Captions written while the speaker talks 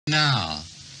now.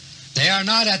 They are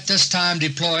not at this time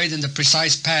deployed in the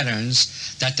precise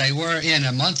patterns that they were in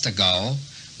a month ago,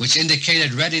 which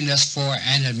indicated readiness for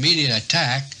an immediate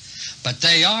attack, but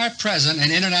they are present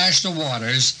in international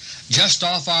waters just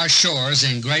off our shores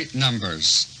in great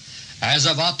numbers. As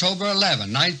of October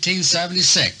 11,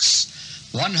 1976,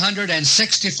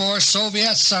 164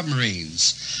 Soviet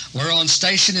submarines were on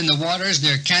station in the waters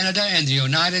near Canada and the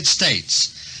United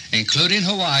States, including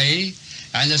Hawaii,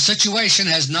 and the situation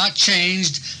has not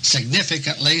changed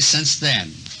significantly since then.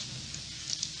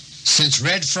 Since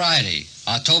Red Friday,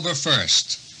 October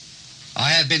 1st, I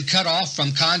have been cut off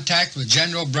from contact with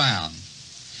General Brown,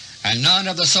 and none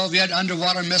of the Soviet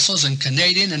underwater missiles in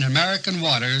Canadian and American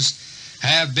waters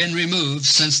have been removed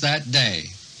since that day.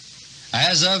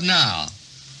 As of now,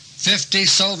 50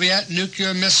 Soviet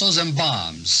nuclear missiles and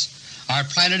bombs are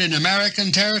planted in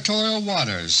American territorial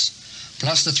waters,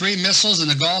 plus the 3 missiles in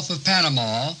the Gulf of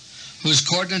Panama whose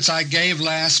coordinates I gave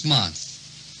last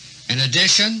month. In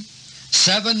addition,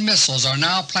 7 missiles are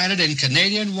now planted in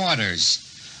Canadian waters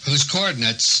whose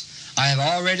coordinates I have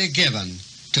already given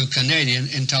to Canadian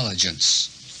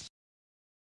intelligence.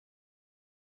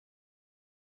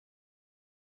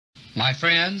 My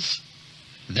friends,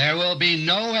 there will be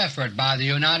no effort by the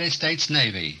United States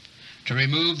Navy to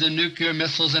remove the nuclear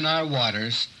missiles in our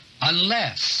waters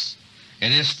unless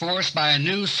it is forced by a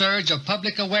new surge of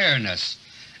public awareness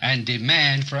and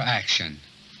demand for action.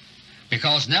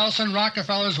 Because Nelson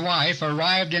Rockefeller's wife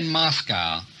arrived in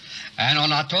Moscow and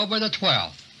on October the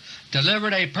 12th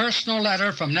delivered a personal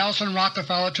letter from Nelson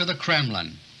Rockefeller to the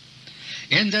Kremlin.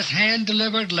 In this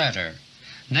hand-delivered letter,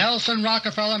 Nelson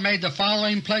Rockefeller made the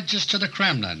following pledges to the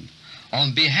Kremlin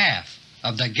on behalf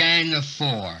of the Gang of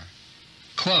Four.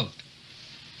 Quote,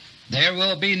 "There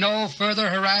will be no further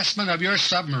harassment of your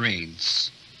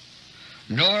submarines,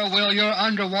 nor will your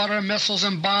underwater missiles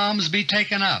and bombs be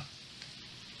taken up.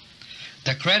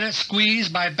 The credit squeeze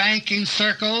by banking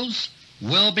circles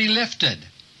will be lifted.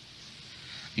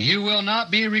 You will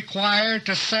not be required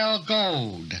to sell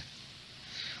gold.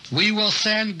 We will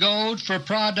send gold for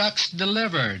products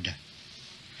delivered.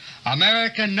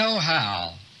 American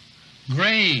know-how,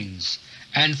 grains,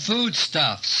 and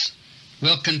foodstuffs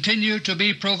will continue to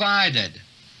be provided.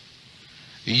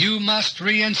 You must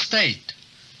reinstate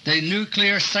the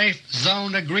Nuclear Safe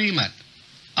Zone Agreement."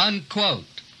 Unquote.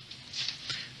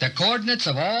 The coordinates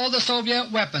of all the Soviet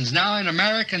weapons now in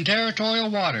American territorial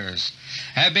waters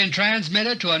have been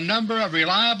transmitted to a number of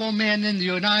reliable men in the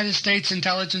United States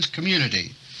intelligence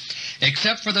community,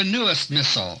 except for the newest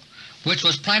missile, which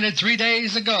was planted 3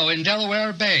 days ago in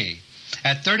Delaware Bay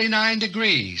at 39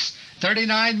 degrees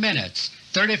 39 minutes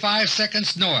 35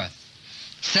 seconds north,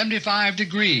 75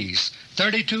 degrees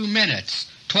 32 minutes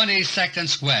 20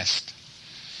 seconds west.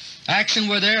 Action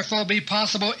will therefore be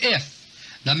possible if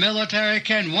the military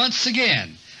can once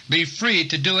again be free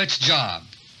to do its job.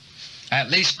 At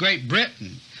least Great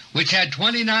Britain, which had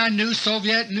 29 new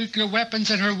Soviet nuclear weapons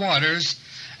in her waters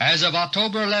as of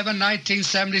October 11,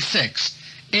 1976,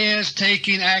 is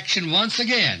taking action once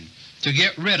again to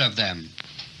get rid of them.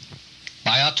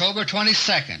 By October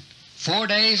 22, 4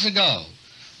 days ago,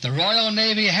 the Royal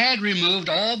Navy had removed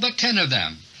all but 10 of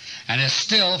them and is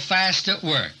still fast at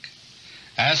work.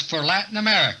 As for Latin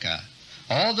America,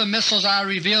 all the missiles I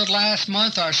revealed last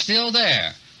month are still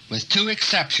there, with 2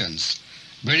 exceptions.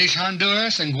 British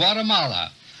Honduras and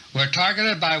Guatemala were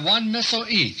targeted by 1 missile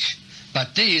each,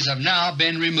 but these have now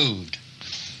been removed.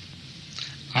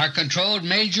 Our controlled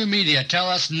major media tell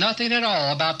us nothing at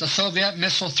all about the Soviet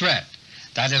missile threat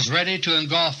that is ready to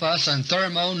engulf us in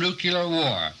thermonuclear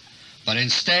war, but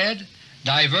instead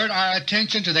divert our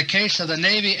attention to the case of the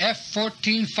Navy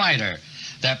F-14 fighter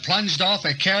that plunged off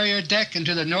a carrier deck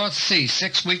into the North Sea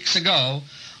 6 weeks ago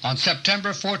on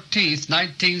September 14,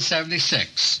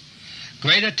 1976.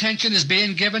 Great attention is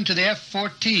being given to the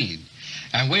F-14,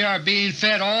 and we are being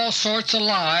fed all sorts of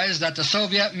lies that the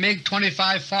Soviet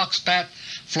MiG-25 Foxbat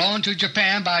flown to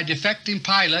Japan by a defecting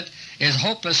pilot is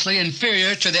hopelessly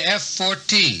inferior to the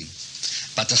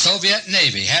F-14. But the Soviet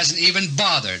Navy hasn't even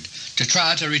bothered to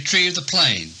try to retrieve the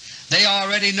plane. They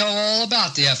already know all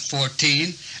about the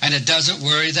F-14, and it doesn't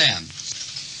worry them.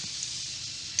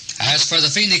 As for the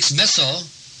Phoenix missile,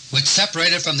 which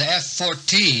separated from the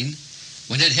F-14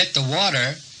 when it hit the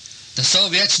water, the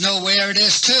Soviets know where it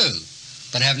is too,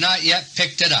 but have not yet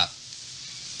picked it up.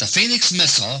 The Phoenix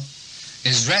missile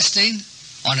is resting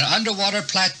on an underwater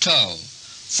plateau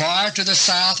far to the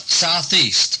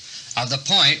south-southeast of the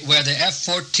point where the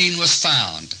F-14 was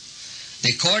found.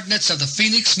 The coordinates of the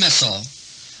Phoenix missile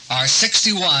are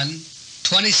 61,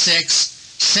 26,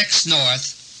 6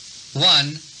 north,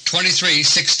 1, 23,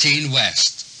 16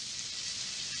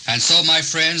 west. And so, my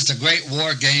friends, the great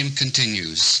war game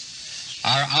continues.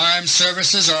 Our armed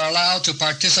services are allowed to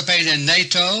participate in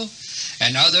NATO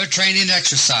and other training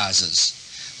exercises,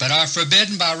 but are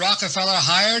forbidden by Rockefeller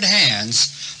hired hands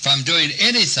from doing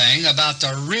anything about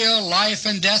the real life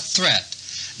and death threat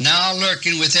now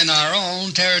lurking within our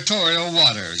own territorial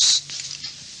waters.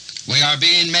 We are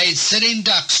being made sitting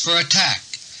ducks for attack,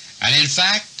 and in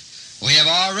fact we have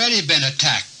already been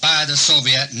attacked by the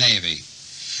Soviet Navy,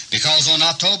 because on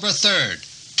October 3rd,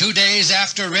 2 days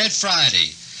after Red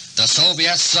Friday, the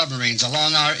Soviet submarines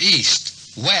along our east,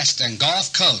 west, and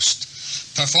Gulf coast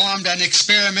performed an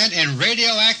experiment in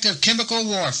radioactive chemical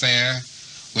warfare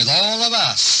with all of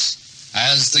us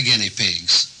as the guinea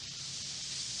pigs.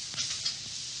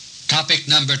 Topic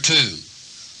number 2.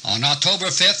 On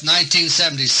October 5,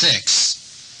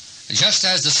 1976, just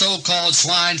as the so-called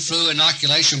swine flu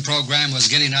inoculation program was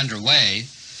getting underway,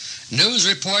 news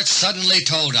reports suddenly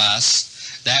told us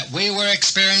that we were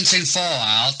experiencing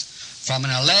fallout from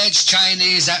an alleged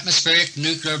Chinese atmospheric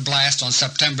nuclear blast on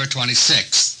September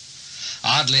 26th.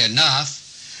 Oddly enough,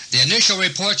 the initial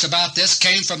reports about this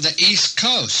came from the East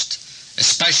Coast,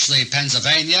 especially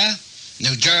Pennsylvania,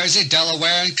 New Jersey,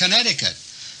 Delaware, and Connecticut,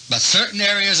 but certain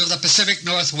areas of the Pacific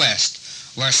Northwest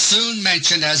were soon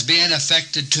mentioned as being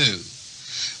affected too.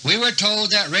 We were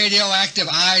told that radioactive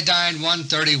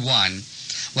iodine-131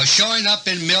 was showing up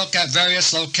in milk at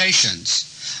various locations,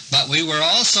 but we were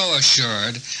also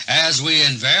assured, as we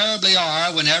invariably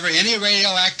are whenever any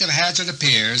radioactive hazard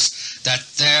appears, that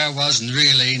there was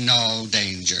really no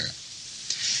danger.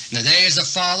 In the days that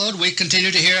followed, we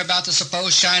continued to hear about the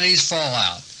supposed Chinese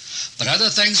fallout, but other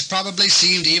things probably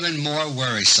seemed even more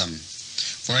worrisome.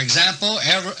 For example,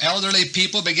 elderly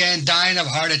people began dying of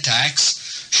heart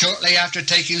attacks shortly after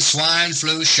taking swine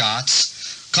flu shots,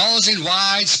 causing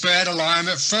widespread alarm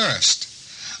at first.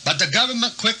 But the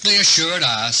government quickly assured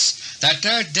us that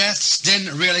their deaths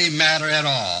didn't really matter at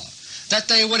all, that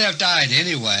they would have died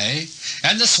anyway,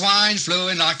 and the swine flu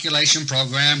inoculation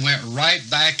program went right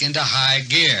back into high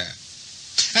gear.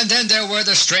 And then there were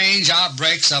the strange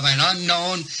outbreaks of an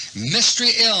unknown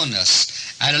mystery illness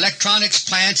at electronics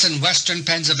plants in western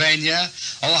Pennsylvania,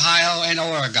 Ohio, and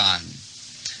Oregon.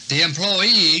 The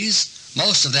employees,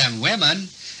 most of them women,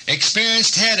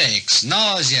 experienced headaches,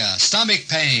 nausea, stomach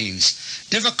pains,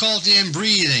 difficulty in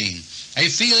breathing, a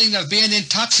feeling of being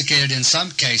intoxicated in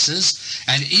some cases,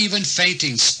 and even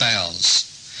fainting spells.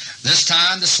 This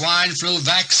time the swine flu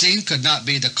vaccine could not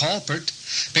be the culprit,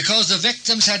 because the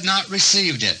victims had not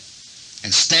received it.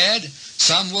 Instead,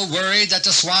 some were worried that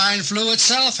the swine flu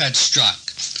itself had struck.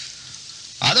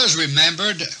 Others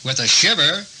remembered with a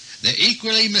shiver the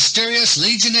equally mysterious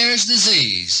Legionnaire's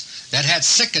disease that had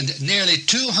sickened nearly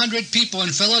 200 people in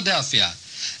Philadelphia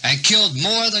and killed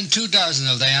more than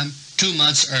 24 of them 2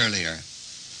 months earlier.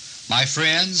 My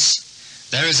friends,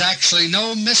 there is actually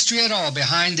no mystery at all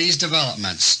behind these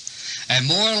developments, and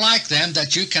more like them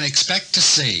that you can expect to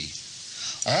see.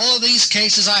 All of these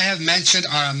cases I have mentioned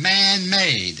are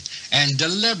man-made and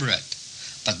deliberate,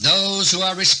 but those who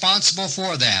are responsible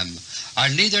for them are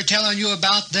neither telling you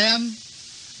about them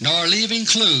nor leaving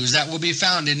clues that will be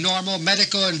found in normal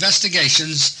medical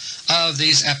investigations of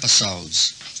these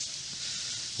episodes.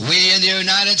 We in the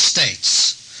United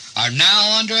States are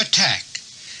now under attack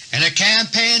in a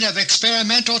campaign of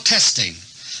experimental testing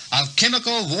of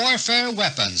chemical warfare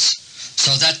weapons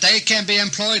so that they can be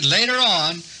employed later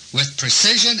on with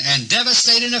precision and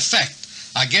devastating effect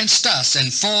against us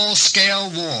in full-scale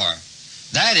war.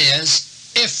 That is,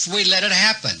 if we let it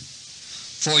happen.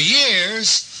 For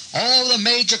years, all the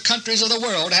major countries of the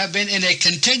world have been in a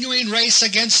continuing race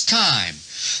against time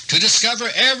to discover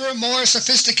ever more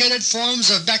sophisticated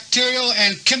forms of bacterial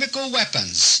and chemical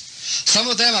weapons, some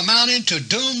of them amounting to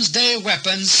doomsday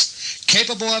weapons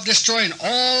capable of destroying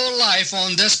all life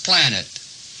on this planet.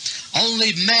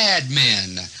 Only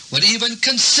madmen would even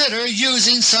consider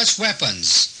using such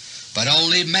weapons, but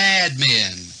only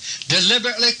madmen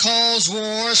deliberately cause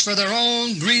wars for their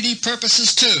own greedy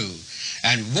purposes too,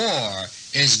 and war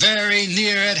is very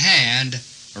near at hand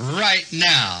right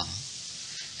now.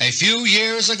 A few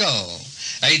years ago,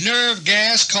 a nerve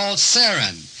gas called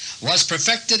sarin was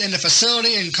perfected in a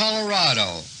facility in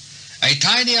Colorado. A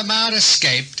tiny amount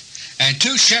escaped, and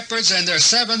 2 shepherds and their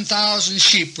 7,000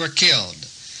 sheep were killed.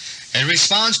 In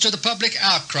response to the public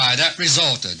outcry that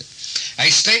resulted, a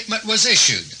statement was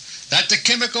issued that the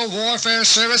Chemical Warfare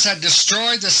Service had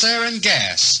destroyed the sarin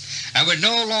gas and were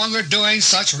no longer doing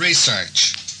such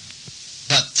research.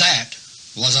 But that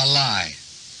was a lie.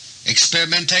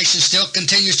 Experimentation still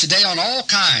continues today on all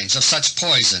kinds of such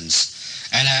poisons,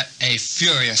 and at a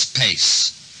furious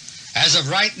pace. As of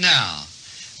right now,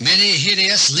 Many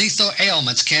hideous lethal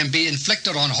ailments can be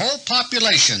inflicted on whole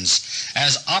populations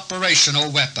as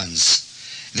operational weapons.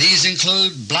 These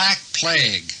include black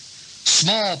plague,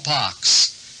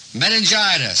 smallpox,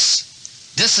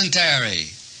 meningitis, dysentery,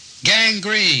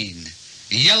 gangrene,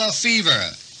 yellow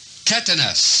fever,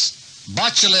 tetanus,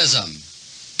 botulism,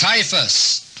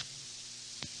 typhus,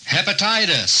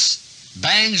 hepatitis,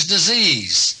 Bang's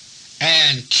disease,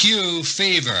 and Q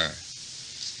fever.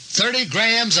 30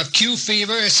 grams of Q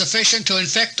fever is sufficient to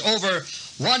infect over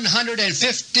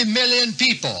 150 million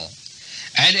people,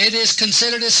 and it is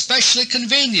considered especially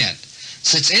convenient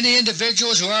since any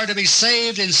individuals who are to be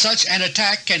saved in such an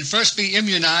attack can first be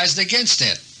immunized against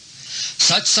it.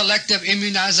 Such selective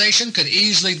immunization could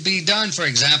easily be done, for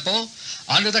example,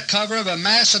 under the cover of a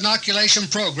mass inoculation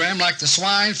program like the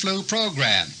swine flu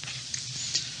program.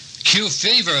 Q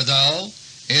fever, though,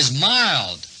 is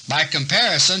mild by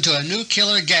comparison to a new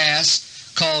killer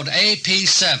gas called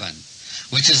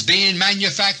AP7, which is being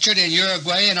manufactured in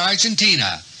Uruguay and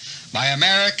Argentina by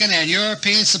American and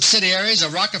European subsidiaries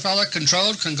of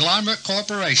Rockefeller-controlled conglomerate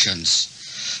corporations.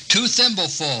 2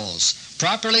 thimblefuls,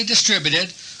 properly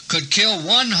distributed, could kill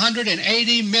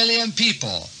 180 million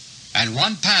people, and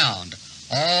 1 pound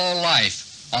all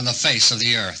life on the face of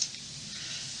the earth.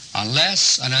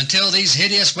 Unless and until these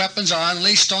hideous weapons are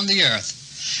unleashed on the earth,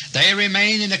 they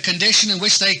remain in a condition in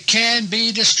which they can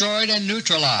be destroyed and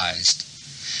neutralized.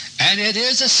 And it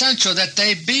is essential that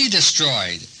they be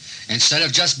destroyed instead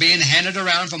of just being handed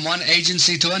around from one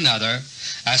agency to another,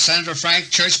 as Senator Frank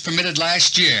Church permitted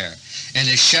last year in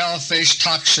his shellfish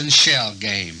toxin shell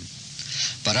game.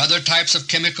 But other types of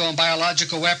chemical and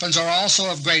biological weapons are also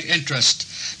of great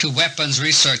interest to weapons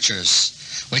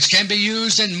researchers, which can be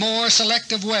used in more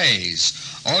selective ways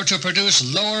or to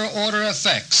produce lower-order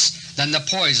effects than the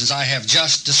poisons I have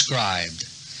just described.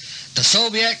 The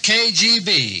Soviet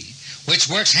KGB, which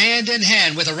works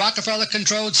hand-in-hand with the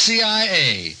Rockefeller-controlled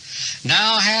CIA,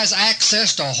 now has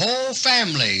access to whole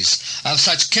families of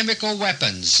such chemical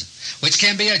weapons, which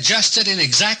can be adjusted in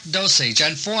exact dosage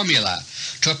and formula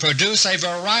to produce a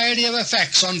variety of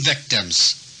effects on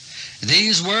victims.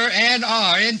 These were and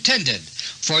are intended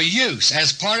for use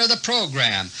as part of the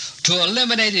program to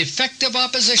eliminate effective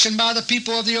opposition by the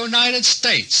people of the United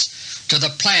States to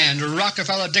the planned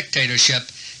Rockefeller dictatorship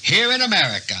here in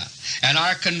America and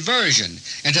our conversion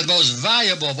into the most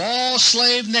valuable of all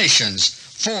slave nations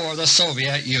for the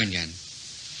Soviet Union.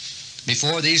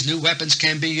 Before these new weapons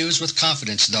can be used with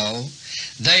confidence, though,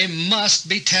 they must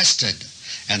be tested,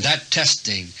 and that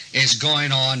testing is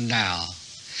going on now.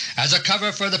 As a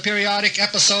cover for the periodic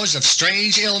episodes of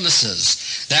strange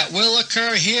illnesses that will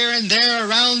occur here and there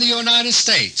around the United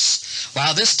States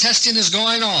while this testing is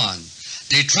going on,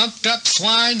 the trumped-up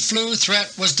swine flu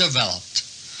threat was developed.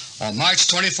 On March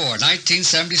 24,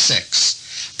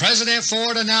 1976, President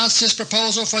Ford announced his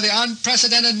proposal for the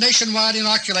unprecedented nationwide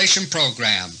inoculation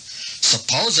program,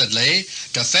 supposedly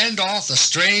to fend off the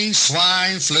strange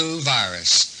swine flu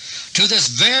virus. To this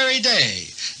very day,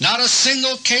 not a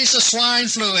single case of swine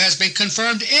flu has been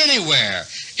confirmed anywhere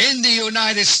in the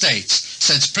United States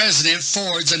since President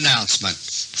Ford's announcement.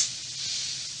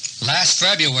 Last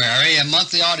February, in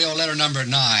Monthly Audio Letter No.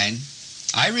 9,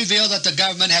 I revealed that the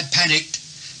government had panicked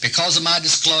because of my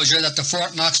disclosure that the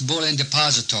Fort Knox Bullion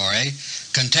Depository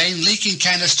contained leaking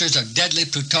canisters of deadly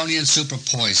plutonium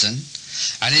superpoison,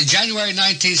 and in January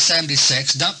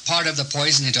 1976 dumped part of the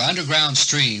poison into underground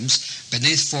streams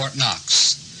beneath Fort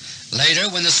Knox. Later,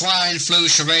 when the swine flu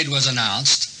charade was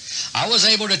announced, I was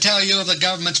able to tell you of the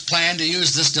government's plan to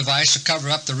use this device to cover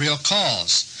up the real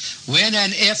cause, when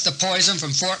and if the poison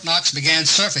from Fort Knox began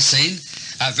surfacing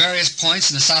at various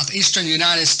points in the southeastern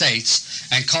United States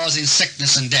and causing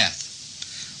sickness and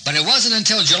death. But it wasn't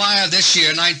until July of this year,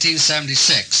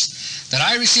 1976, that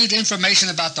I received information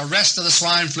about the rest of the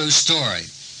swine flu story,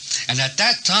 and at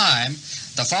that time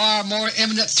the far more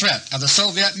imminent threat of the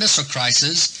Soviet missile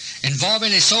crisis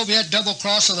involving a Soviet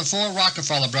double-cross of the 4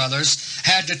 Rockefeller brothers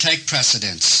had to take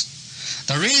precedence.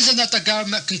 The reason that the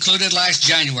government concluded last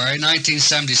January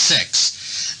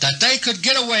 1976 that they could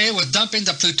get away with dumping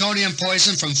the plutonium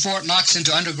poison from Fort Knox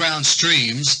into underground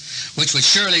streams, which would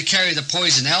surely carry the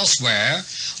poison elsewhere,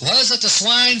 was that the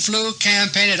swine flu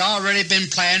campaign had already been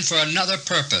planned for another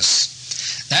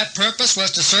purpose. That purpose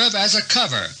was to serve as a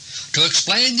cover to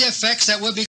explain the effects that would be